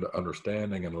and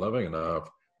understanding and loving enough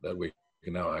that we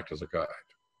can now act as a guide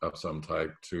of some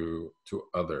type to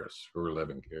others who are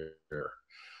living here.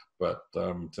 But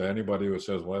to anybody who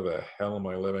says, why the hell am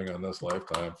I living on this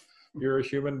lifetime? You're a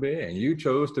human being. You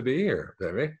chose to be here,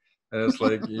 baby. And it's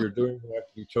like you're doing what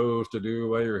you chose to do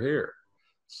while you're here.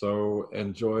 So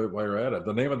enjoy it while you're at it.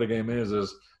 The name of the game is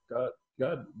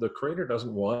God, the Creator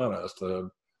doesn't want us to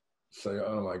say,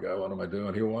 oh my God, what am I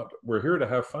doing? We're here to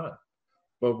have fun.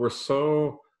 But we're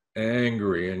so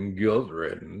angry and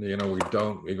guilt-ridden,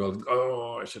 we go,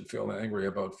 oh, I should feel angry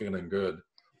about feeling good.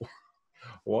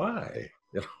 Why?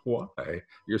 Why?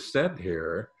 You're sent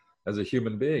here as a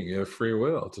human being. You have free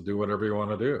will to do whatever you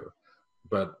want to do.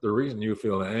 But the reason you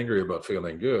feel angry about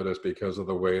feeling good is because of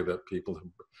the way that people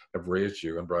have raised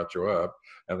you and brought you up,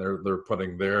 and they're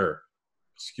putting their,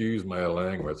 excuse my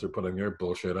language, they're putting their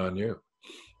bullshit on you,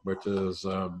 which is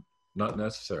not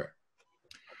necessary.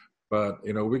 But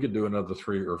we could do another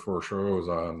 3 or 4 shows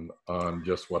on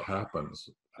just what happens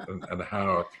and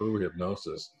how through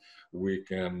hypnosis we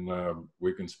can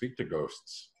speak to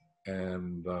ghosts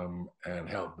and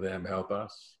help them help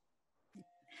us.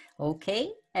 Okay,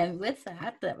 and with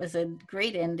that, that was a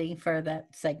great ending for that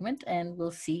segment, and we'll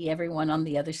see everyone on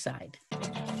the other side.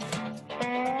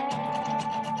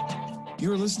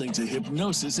 You're listening to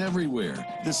Hypnosis Everywhere,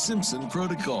 the Simpson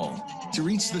Protocol. To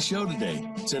reach the show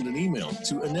today, send an email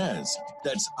to Inez,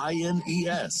 that's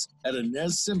INES, at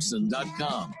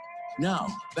InezSimpson.com. Now,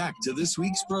 back to this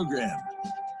week's program.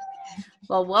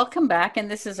 Well, welcome back, and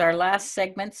this is our last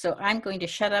segment, so I'm going to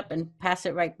shut up and pass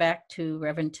it right back to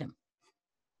Reverend Tim.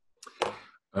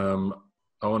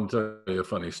 I want to tell you a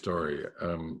funny story.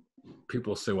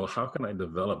 People say, well, how can I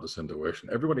develop this intuition?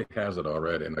 Everybody has it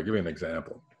already, and I'll give you an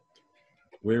example.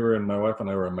 My wife and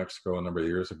I were in Mexico a number of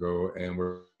years ago, and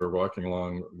we're walking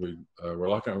along. We're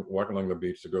walking along the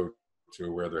beach to go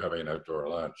to where they're having an outdoor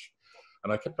lunch,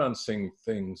 and I kept on seeing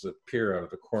things that peer out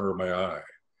of the corner of my eye,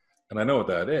 and I know what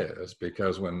that is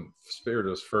because when spirit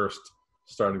is first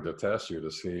starting to test you to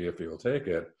see if you'll take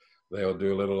it, they'll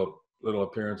do little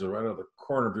appearances right out of the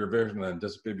corner of your vision and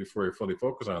disappear before you fully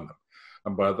focus on them.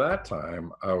 And by that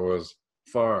time, I was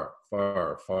far,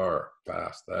 far, far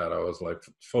past that. I was like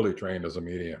fully trained as a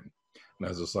medium and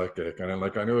as a psychic. And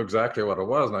I knew exactly what it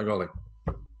was. And I go like,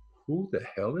 who the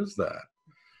hell is that?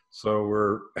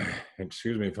 So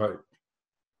excuse me if I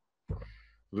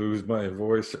lose my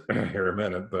voice here a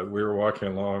minute, but we were walking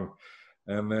along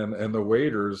and the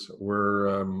waiters were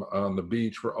on the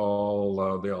beach they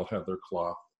all had their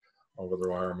cloth over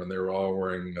their arm, and they were all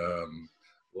wearing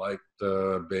light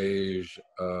beige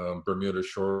Bermuda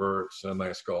shorts and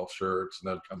nice golf shirts,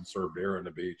 and they'd come serve beer on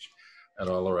the beach and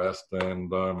all the rest.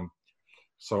 And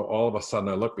so all of a sudden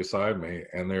I look beside me,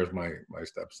 and there's my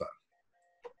stepson.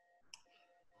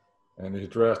 And he's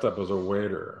dressed up as a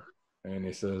waiter. And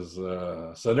he says,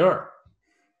 Senor,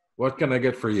 what can I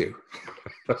get for you?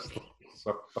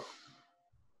 So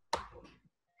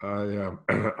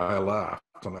I laughed.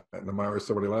 And the Myra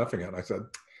said, what are you laughing at? And I said,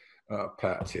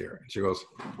 Pat's here. And she goes,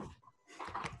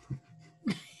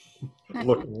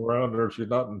 looking around her, she's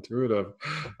not intuitive.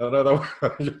 And I thought,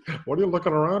 what are you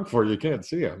looking around for? You can't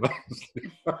see him.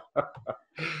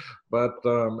 But,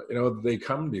 they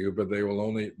come to you, but they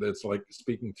will it's like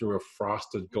speaking through a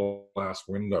frosted glass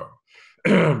window.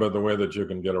 But the way that you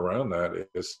can get around that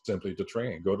is simply to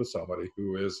train. Go to somebody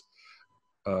who is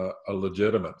a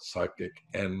legitimate psychic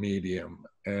and medium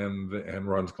and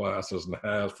runs classes and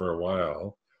has for a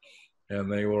while,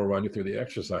 and they will run you through the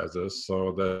exercises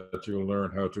so that you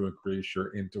learn how to increase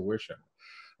your intuition.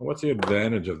 And what's the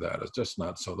advantage of that? It's just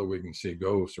not so that we can see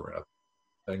ghosts or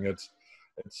anything. It's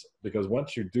because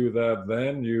once you do that,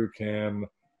 then you can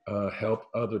help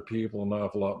other people an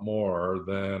awful lot more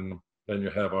than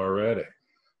you have already.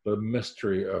 The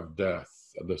mystery of death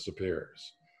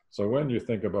disappears. So when you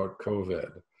think about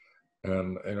COVID,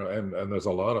 and there's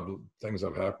a lot of things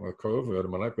that have happened with COVID. I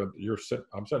mean,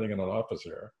 I'm sitting in an office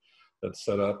here that's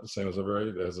set up the same as a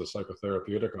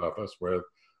psychotherapeutic office with,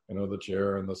 the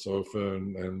chair and the sofa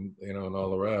and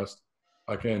all the rest.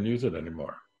 I can't use it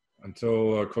anymore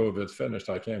until COVID's finished.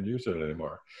 I can't use it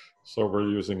anymore. So we're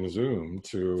using Zoom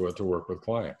to work with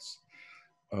clients.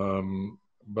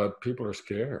 But people are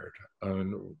scared. I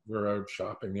mean, we're out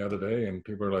shopping the other day, and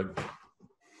people are like,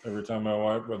 every time my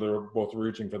wife, they're both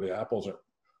reaching for the apples.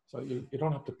 So you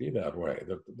don't have to be that way.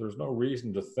 There's no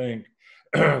reason to think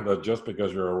that just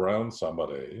because you're around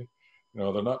somebody,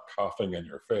 they're not coughing in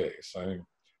your face. I mean,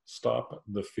 stop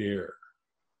the fear.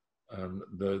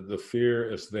 The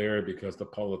fear is there because the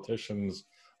politicians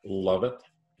love it,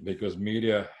 because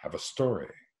media have a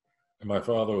story. And my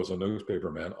father was a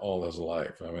newspaperman all his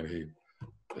life. I mean,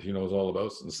 he knows all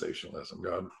about sensationalism.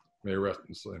 God may rest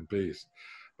in peace.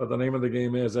 But the name of the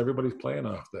game is everybody's playing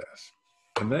off this.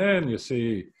 And then you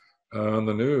see on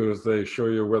the news, they show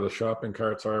you where the shopping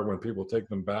carts are when people take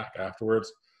them back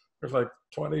afterwards. There's like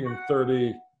 20 and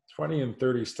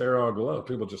 30 sterile gloves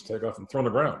people just take off and throw on the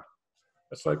ground.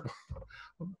 It's like,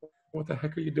 what the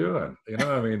heck are you doing?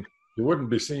 You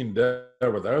wouldn't be seen dead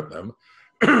without them.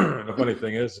 And the funny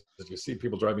thing is you see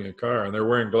people driving a car and they're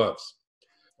wearing gloves.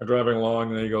 They're driving along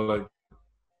and they go like,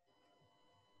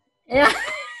 yeah.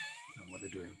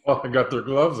 Well, they got their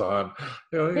gloves on.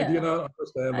 Do you not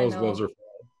understand those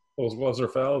gloves are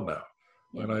foul now?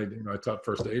 Yeah. And I taught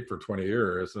first aid for 20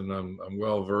 years, and I'm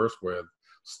well versed with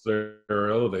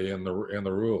sterility and the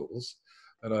rules.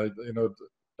 And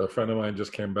a friend of mine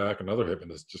just came back, another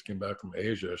hypnotist just came back from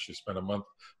Asia. She spent a month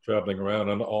traveling around,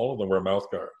 and all of them wear mouth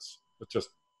guards. It's just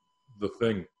the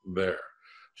thing there.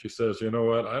 She says, you know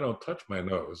what? I don't touch my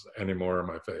nose anymore in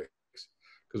my face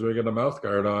because when you get a mouth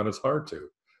guard on, it's hard to.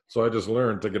 So I just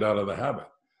learned to get out of the habit.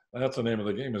 That's the name of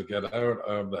the game, is get out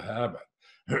of the habit.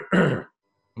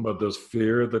 But this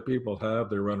fear that people have,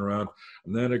 they run around,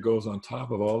 and then it goes on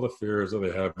top of all the fears that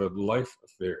they have, but life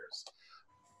fears.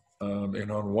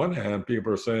 On one hand,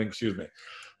 people are saying, excuse me,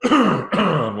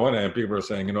 on one hand, people are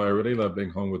saying, I really love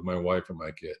being home with my wife and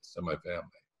my kids and my family.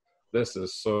 This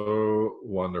is so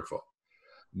wonderful.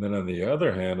 And then on the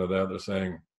other hand of that, they're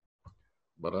saying,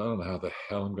 but I don't know how the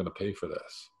hell I'm going to pay for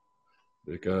this,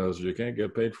 because you can't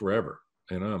get paid forever.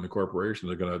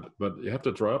 Corporations are going to, but you have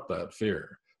to drop that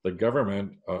fear. The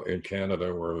government in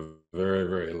Canada, we're very,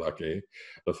 very lucky.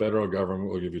 The federal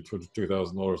government will give you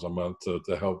 $2,000 a month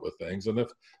to help with things. And if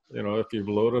you've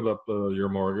loaded up your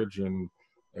mortgage and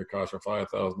it costs you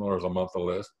 $5,000 a month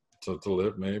to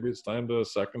live, maybe it's time to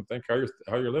second think how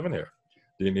you're living here.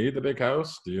 Do you need the big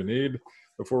house? Do you need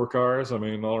the 4 cars? All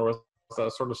the rest of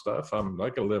that sort of stuff. I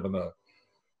could live in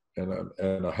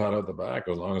a hut at the back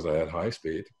as long as I had high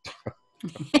speed.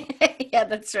 Yeah,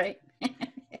 that's right.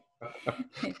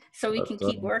 So we can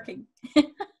keep working.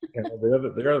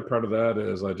 The other part of that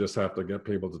is I just have to get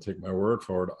people to take my word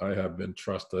for it. I have been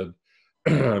trusted.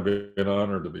 I've been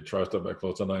honored to be trusted by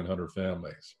close to 900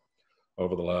 families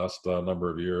over the last number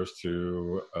of years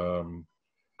to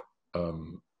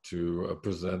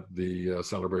present the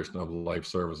celebration of life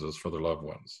services for their loved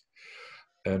ones.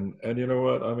 And you know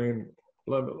what?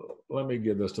 Let me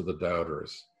give this to the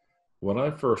doubters. When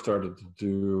I first started to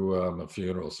do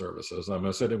funeral services,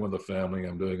 I'm sitting with the family,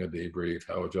 I'm doing a debrief.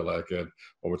 How would you like it?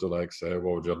 What would you like said?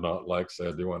 What would you not like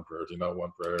said? Do you want prayers? Do you not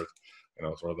want prayers?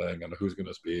 Sort of thing. And who's going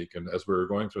to speak? And as we were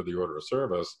going through the order of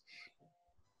service,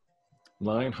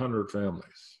 900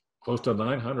 families, close to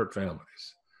 900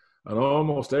 families, and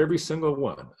almost every single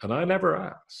one, and I never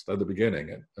asked at the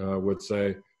beginning, would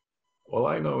say, well,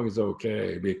 I know he's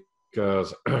okay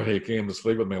because he came to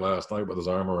sleep with me last night with his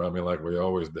arm around me like we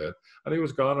always did. And he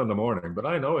was gone in the morning, but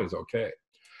I know he's okay.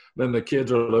 Then the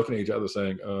kids are looking at each other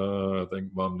saying, I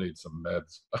think mom needs some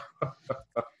meds.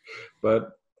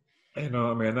 But,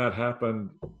 that happened,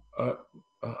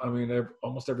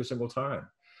 almost every single time.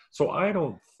 So I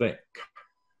don't think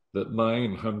that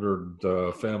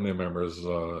 900 family members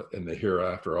in the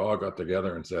hereafter all got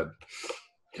together and said,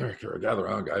 here, gather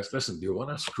around, guys. Listen, do you want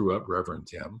to screw up Reverend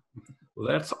Tim?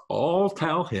 Let's all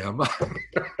tell him.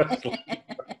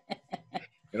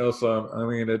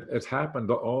 It's happened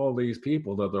to all these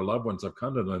people that their loved ones have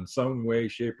come to them in some way,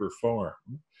 shape, or form,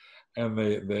 and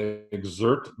they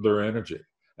exert their energy.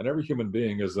 And every human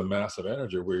being is a massive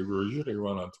energy. We usually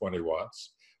run on 20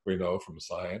 watts, we know from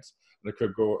science, and it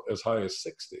could go as high as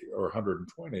 60 or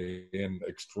 120 in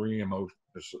extreme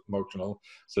emotional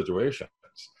situations.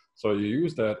 So you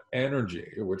use that energy,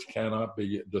 which cannot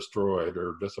be destroyed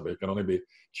or dissipated, can only be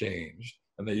changed.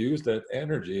 And they use that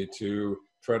energy to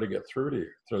try to get through to you,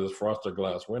 through this frosted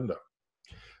glass window.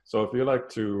 So if you like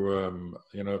to,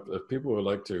 if people would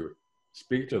like to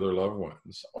speak to their loved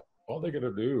ones, all they got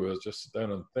to do is just sit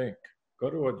down and think. Go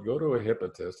to a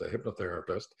hypnotist, a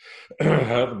hypnotherapist,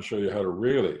 have them show you how to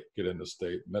really get into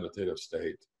meditative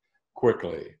state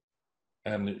quickly.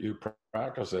 And you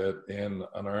practice it in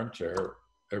an armchair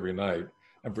every night,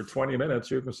 and for 20 minutes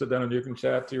you can sit down and you can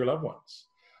chat to your loved ones.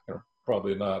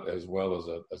 Probably not as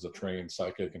well as a trained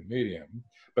psychic and medium,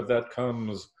 but that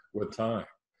comes with time.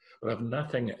 But if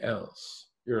nothing else,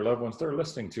 your loved ones, they're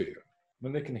listening to you,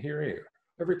 when they can hear you.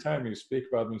 Every time you speak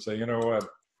about them and say, you know what,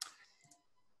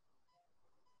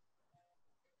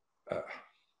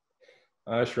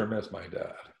 I sure miss my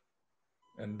dad,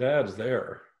 and dad's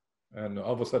there, and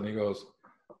all of a sudden he goes,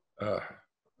 oh,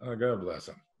 God bless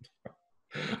him.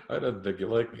 I didn't think you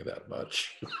liked me that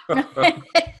much.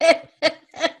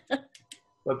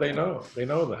 But they know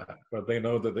that, but they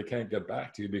know that they can't get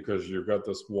back to you because you've got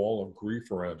this wall of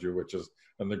grief around you,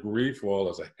 and the grief wall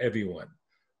is a heavy one.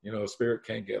 Spirit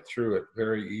can't get through it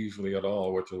very easily at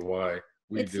all, which is why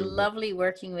it's lovely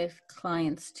working with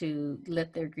clients to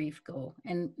let their grief go.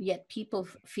 And yet people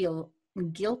feel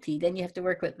guilty. Then you have to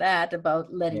work with that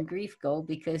about letting grief go,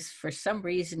 because for some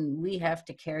reason we have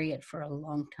to carry it for a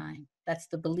long time. That's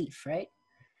the belief, right?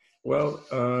 Well,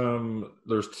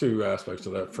 there's two aspects to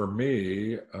that. For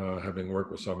me, having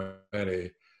worked with so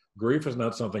many, grief is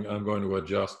not something I'm going to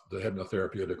adjust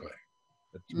hypnotherapeutically.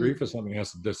 Grief is something that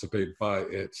has to dissipate by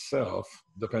itself,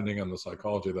 depending on the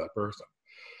psychology of that person.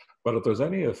 But if there's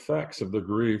any effects of the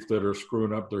grief that are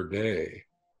screwing up their day,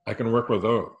 I can work with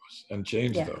those and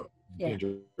change Yeah. those, Yeah. change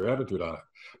your attitude on it.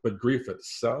 But grief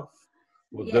itself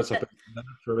will Yeah. dissipate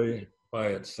naturally by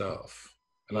itself.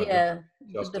 And I Yeah.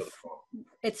 just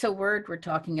It's a word we're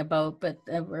talking about, but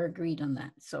we're agreed on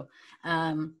that. So,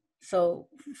 so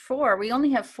we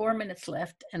only have 4 minutes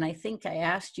left, and I think I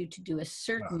asked you to do a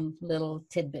certain little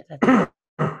tidbit at the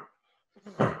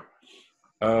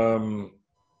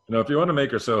if you want to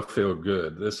make yourself feel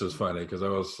good, this is funny because I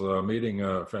was meeting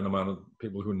a friend of mine,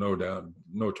 people who know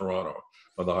Toronto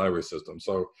on the highway system.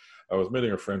 So I was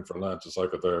meeting a friend for lunch, a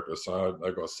psychotherapist. So I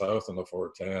go south on the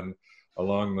 410,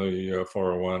 along the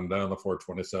 401, down the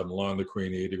 427, along the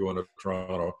Queen E to go into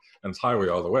Toronto, and it's highway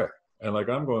all the way. And like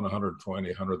I'm going 120,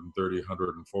 130,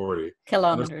 140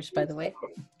 kilometers, by the way,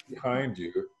 behind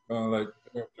you,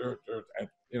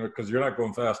 because you're not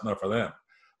going fast enough for them.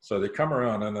 So they come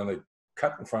around and then they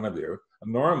cut in front of you.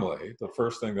 And normally, the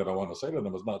first thing that I want to say to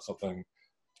them is not something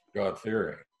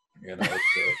God-fearing,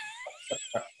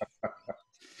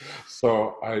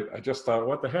 So I just thought,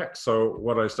 what the heck? So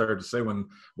what I started to say when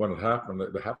it happened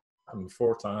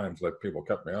 4 times, like people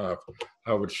cut me off,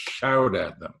 I would shout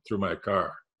at them through my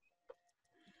car,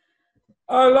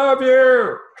 I love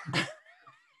you!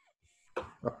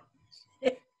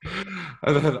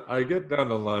 And then I get down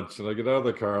to lunch and I get out of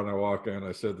the car and I walk in,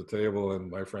 I sit at the table and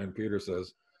my friend Peter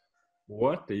says,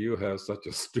 what do you have such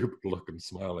a stupid looking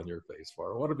smile on your face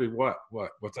for?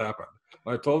 What's happened?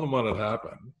 And I told him what had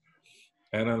happened.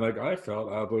 And I'm like, I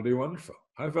felt absolutely wonderful.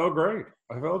 I felt great.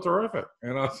 I felt terrific.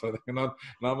 And I'm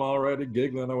already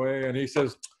giggling away. And he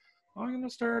says, I'm going to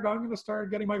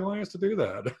start getting my clients to do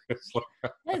that.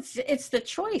 it's the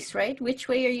choice, right? Which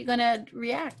way are you going to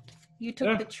react? You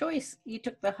took the choice. You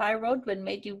took the high road, but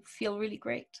made you feel really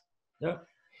great. Yeah.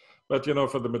 But,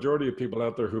 for the majority of people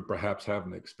out there who perhaps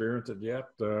haven't experienced it yet,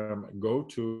 go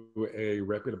to a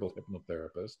reputable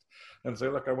hypnotherapist and say,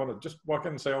 look, I want to just walk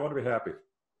in and say, I want to be happy.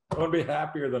 I want to be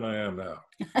happier than I am now.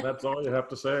 That's all you have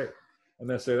to say. And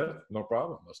they say that, no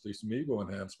problem. Let's do some ego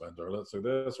enhancement, or let's do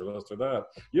this, or let's do that.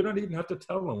 You don't even have to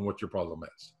tell them what your problem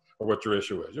is or what your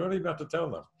issue is. You don't even have to tell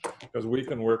them, because we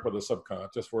can work with the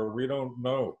subconscious where we don't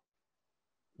know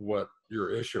what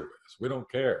your issue is. We don't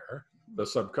care. The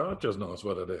subconscious knows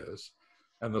what it is,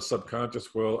 and the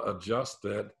subconscious will adjust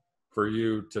it for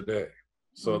you today.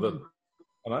 So that,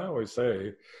 and I always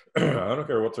say, I don't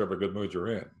care what sort of a good mood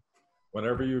you're in.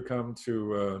 Whenever you come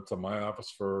to my office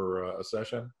for a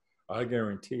session, I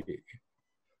guarantee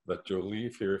that you'll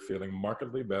leave here feeling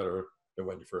markedly better than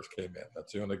when you first came in.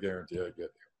 That's the only guarantee I give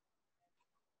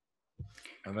you.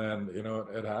 And then,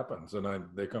 it happens. And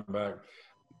they come back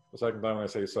the second time I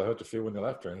say, so how'd you feel when you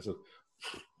left here? And he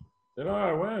said,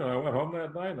 I went home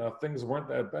that night. Now things weren't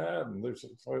that bad. And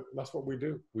that's what we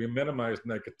do. We minimize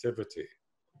negativity.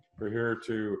 We're here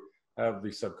to have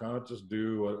the subconscious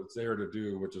do what it's there to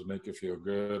do, which is make you feel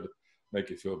good, make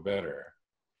you feel better,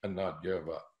 and not give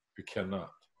up. You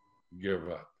cannot give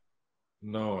up,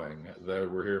 knowing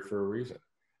that we're here for a reason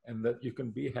and that you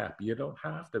can be happy. You don't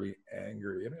have to be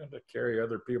angry. You don't have to carry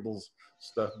other people's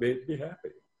stuff. Be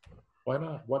happy. Why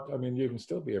not? You can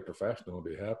still be a professional and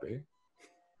be happy.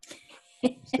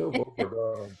 Still vote for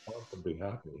Donald Trump and be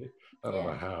happy. I don't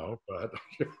know how, but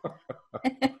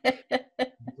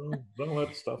don't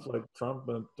let stuff like Trump,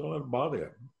 don't let it bother you.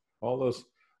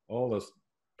 All this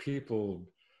people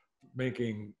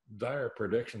making dire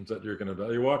predictions that you're going to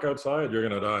die. You walk outside, you're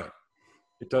going to die.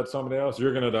 You touch somebody else,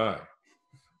 you're going to die.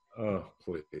 Oh,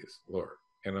 please, Lord.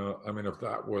 If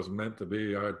that was meant to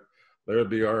be, there'd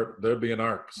be an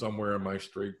ark somewhere in my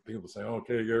street. People say,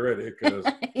 okay, get ready, because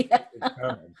it's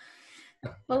coming.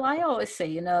 Well, I always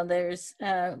say, there's,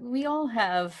 we all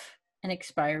have an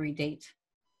expiry date,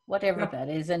 whatever that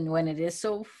is and when it is.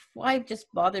 So why just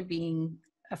bother being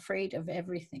afraid of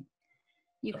everything?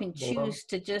 You can choose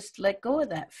to just let go of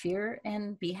that fear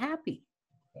and be happy.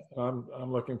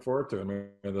 I'm looking forward to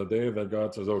it. The day that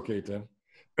God says, okay, Tim,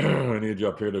 I need you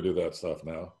up here to do that stuff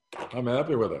now. I'm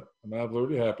happy with it. I'm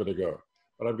absolutely happy to go.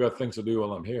 But I've got things to do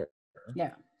while I'm here.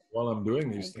 Yeah. While I'm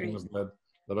doing these things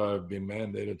that I've been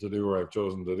mandated to do or I've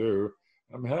chosen to do,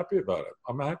 I'm happy about it.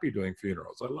 I'm happy doing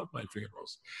funerals. I love my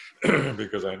funerals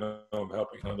because I know I'm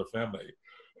helping another family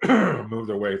move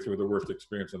their way through the worst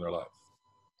experience in their life.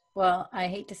 Well, I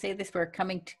hate to say this, we're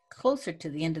coming closer to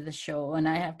the end of the show, and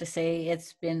I have to say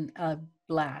it's been a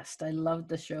blast. I loved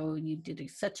the show. You did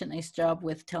such a nice job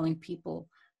with telling people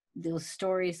those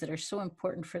stories that are so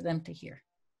important for them to hear.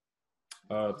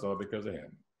 It's all because of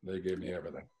him. They gave me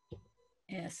everything.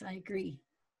 Yes, I agree.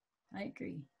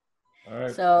 All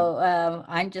right. So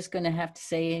I'm just going to have to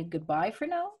say goodbye for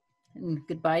now, and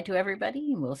goodbye to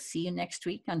everybody. And we'll see you next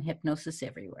week on Hypnosis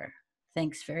Everywhere.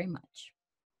 Thanks very much.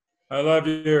 I love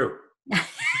you.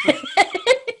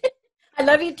 I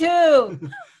love you too.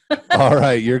 All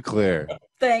right, you're clear.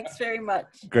 Thanks very much.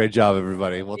 Great job,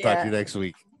 everybody. We'll talk to Yeah. you next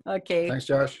week. Okay. Thanks,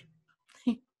 Josh.